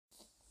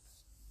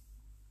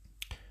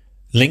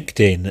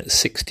LinkedIn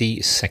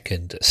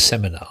 60-second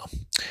seminar.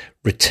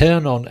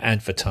 Return on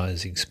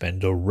advertising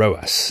spend, or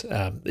ROAS,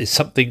 is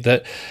something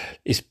that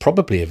is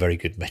probably a very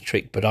good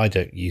metric, but I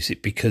don't use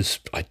it because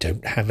I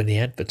don't have any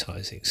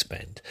advertising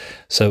spend.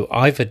 So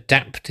I've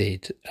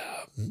adapted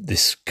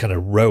this kind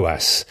of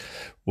ROAS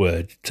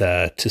word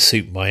to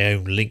suit my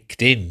own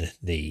LinkedIn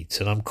needs,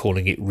 and I'm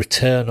calling it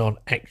return on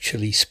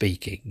actually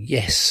speaking.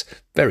 Yes,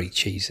 very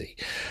cheesy,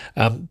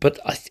 but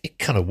it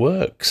kind of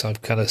works.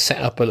 I've kind of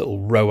set up a little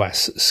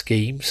ROAS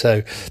scheme,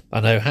 so I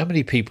know how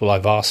many people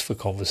I've asked for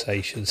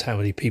conversations, how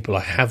many people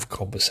I have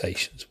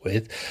conversations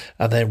with,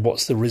 and then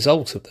what's the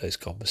result of those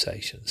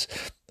conversations.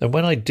 And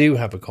when I do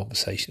have a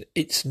conversation,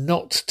 it's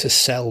not to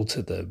sell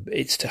to them,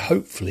 it's to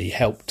hopefully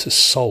help to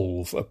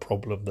solve a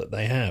problem that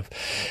they have.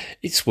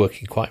 It's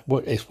working quite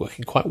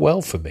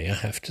well for me, I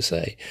have to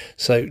say.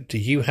 So do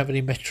you have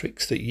any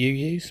metrics that you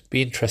use?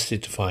 Be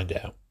interested to find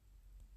out.